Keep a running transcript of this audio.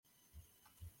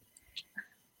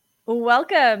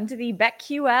Welcome to the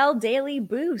BetQL Daily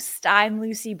Boost. I'm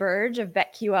Lucy Burge of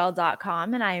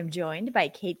BetQL.com, and I am joined by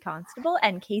Kate Constable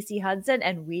and Casey Hudson,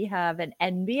 and we have an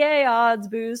NBA odds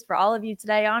boost for all of you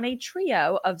today on a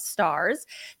trio of stars.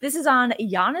 This is on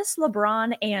Giannis,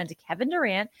 LeBron, and Kevin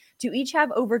Durant to each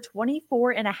have over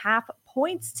 24.5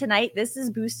 points tonight. This is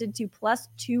boosted to plus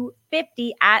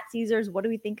 250 at Caesars. What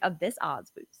do we think of this odds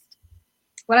boost?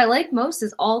 What I like most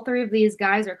is all three of these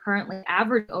guys are currently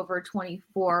averaging over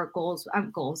 24 goals.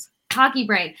 Hockey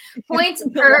brain. Points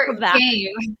per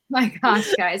game. My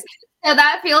gosh, guys. So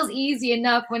that feels easy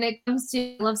enough when it comes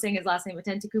to, I love saying his last name,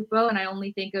 Antetokounmpo, and I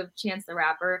only think of Chance the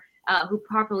Rapper, who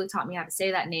properly taught me how to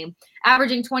say that name.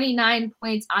 Averaging 29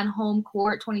 points on home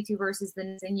court, 22 versus the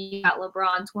Knicks, and you got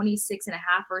LeBron 26.5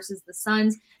 versus the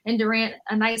Suns, and Durant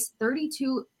a nice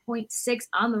 32.6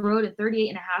 on the road and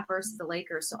 38.5 versus the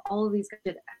Lakers. So all of these guys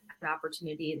have an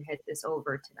opportunity to hit this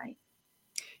over tonight.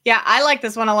 Yeah, I like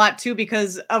this one a lot too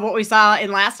because of what we saw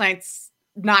in last night's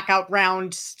knockout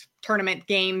round tournament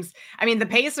games. I mean, the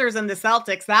Pacers and the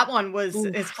Celtics, that one was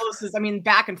as close as,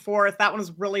 back and forth. That one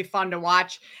was really fun to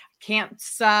watch. Can't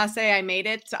say I made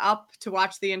it up to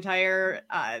watch the entire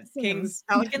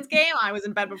Kings-Pelicans game. I was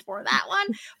in bed before that one.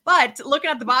 But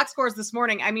looking at the box scores this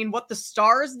morning, what the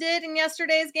Stars did in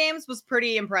yesterday's games was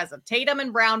pretty impressive. Tatum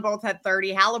and Brown both had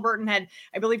 30. Halliburton had,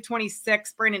 I believe,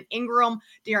 26. Brandon Ingram,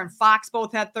 De'Aaron Fox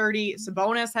both had 30.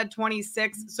 Sabonis had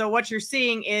 26. So what you're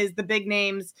seeing is the big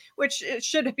names, which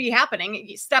should be happening.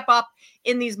 You step up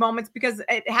in these moments because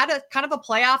it had a kind of a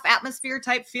playoff atmosphere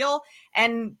type feel.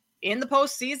 And in the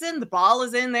postseason, the ball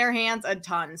is in their hands a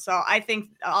ton. So I think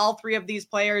all three of these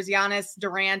players, Giannis,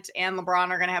 Durant, and LeBron,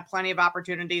 are going to have plenty of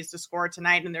opportunities to score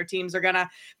tonight, and their teams are going to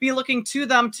be looking to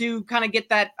them to kind of get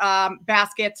that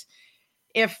basket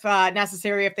if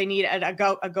necessary, if they need a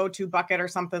go-to bucket or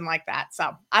something like that.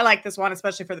 So I like this one,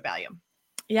 especially for the value.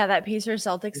 Yeah, that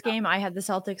Pacers-Celtics game, I had the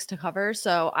Celtics to cover.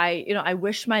 So I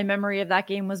wish my memory of that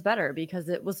game was better because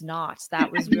it was not.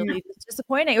 That was really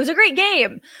disappointing. It was a great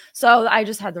game. So I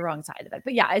just had the wrong side of it.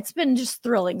 But yeah, it's been just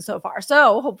thrilling so far.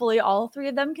 So hopefully all three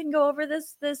of them can go over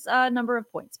this number of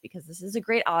points because this is a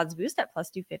great odds boost at plus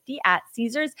 250 at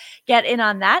Caesars. Get in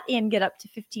on that and get up to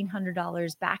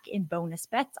 $1,500 back in bonus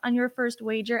bets on your first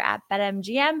wager at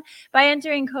BetMGM by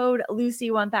entering code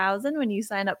Lucy1000 when you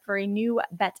sign up for a new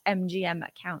BetMGM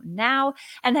account now,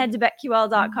 and head to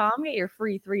BetQL.com, get your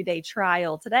free 3-day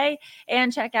trial today,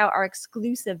 and check out our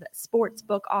exclusive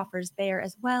sportsbook offers there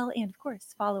as well. And of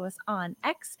course, follow us on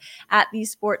X at The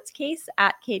Sports Case,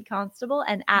 at Kate Constable,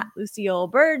 and at Lucille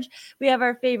Burge. We have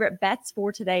our favorite bets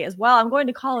for today as well. I'm going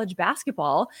to college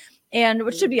basketball, and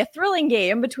which should be a thrilling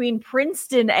game between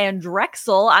Princeton and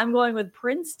Drexel. I'm going with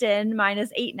Princeton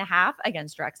minus 8.5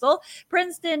 against Drexel.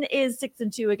 Princeton is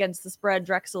 6-2 against the spread.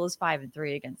 Drexel is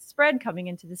 5-3 against the spread. Coming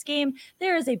into this game,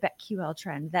 there is a BetQL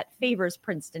trend that favors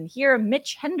Princeton here.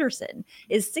 Mitch Henderson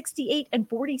is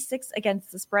 68-46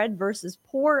 against the spread versus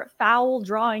poor foul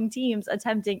drawing teams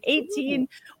attempting 18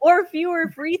 or fewer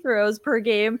free throws per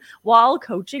game while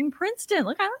coaching Princeton.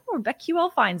 Look, I don't know where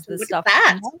BetQL finds this stuff.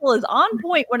 Marvel is on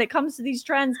point when it comes to these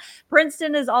trends.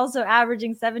 Princeton is also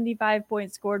averaging 75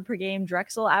 points scored per game.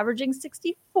 Drexel averaging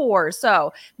 64.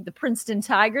 So the Princeton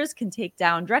Tigers can take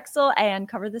down Drexel and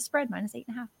cover the spread minus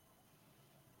 8.5.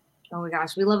 Oh my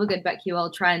gosh, we love a good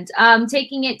BetQL trend.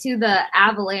 Taking it to the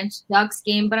Avalanche Ducks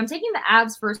game, but I'm taking the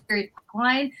Avs first period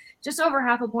line, just over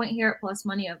half a point here at plus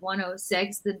money of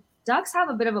 106. The Ducks have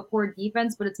a bit of a poor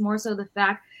defense, but it's more so the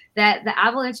fact that the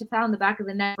Avalanche have found the back of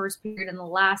the net first period in the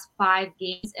last 5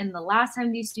 games. And the last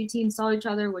time these two teams saw each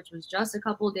other, which was just a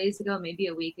couple of days ago, maybe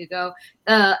a week ago,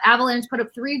 the Avalanche put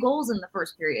up 3 goals in the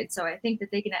first period. So I think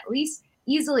that they can at least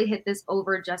easily hit this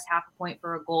over just half a point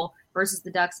for a goal versus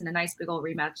the Ducks in a nice big old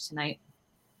rematch tonight.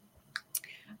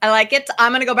 I like it.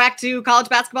 I'm going to go back to college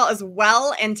basketball as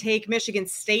well and take Michigan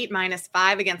State minus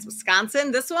 5 against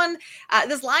Wisconsin. This one,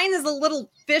 this line is a little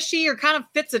fishy or kind of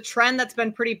fits a trend that's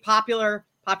been pretty profitable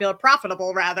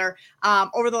rather,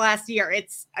 over the last year.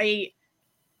 It's a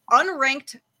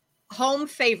unranked home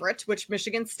favorite, which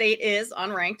Michigan State is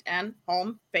unranked and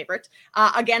home favorite,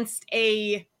 against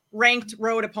a ranked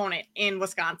road opponent in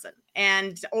Wisconsin.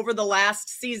 And over the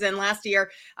last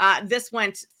year, this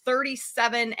went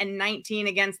 37-19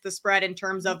 against the spread in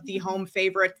terms of the home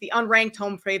favorite, the unranked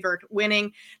home favorite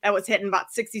winning. That was hitting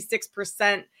about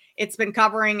 66%. It's been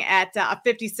covering at a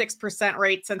 56%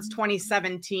 rate since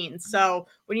 2017. So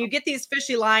when you get these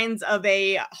fishy lines of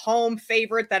a home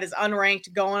favorite that is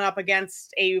unranked going up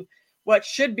against what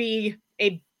should be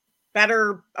a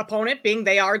better opponent, being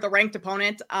they are the ranked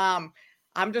opponent,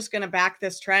 I'm just going to back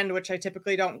this trend, which I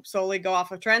typically don't solely go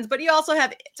off of trends. But you also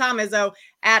have Tom Izzo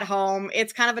at home.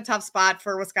 It's kind of a tough spot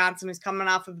for Wisconsin, who's coming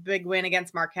off of a big win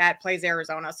against Marquette, plays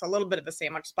Arizona. So a little bit of a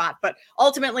sandwich spot. But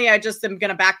ultimately, I just am going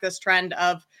to back this trend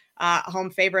of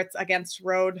home favorites against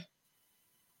road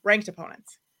ranked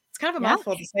opponents. It's kind of a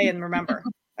mouthful to say and remember.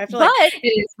 I have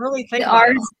to really think about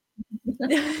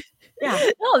it. Yeah.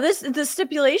 No, the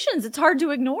stipulations, it's hard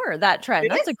to ignore that trend.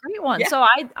 That's a great one. Yeah. So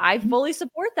I fully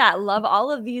support that. Love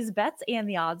all of these bets and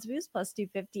the odds boost plus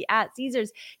 250 at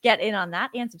Caesars. Get in on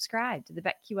that and subscribe to the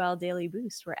BetQL Daily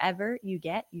Boost wherever you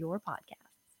get your podcast.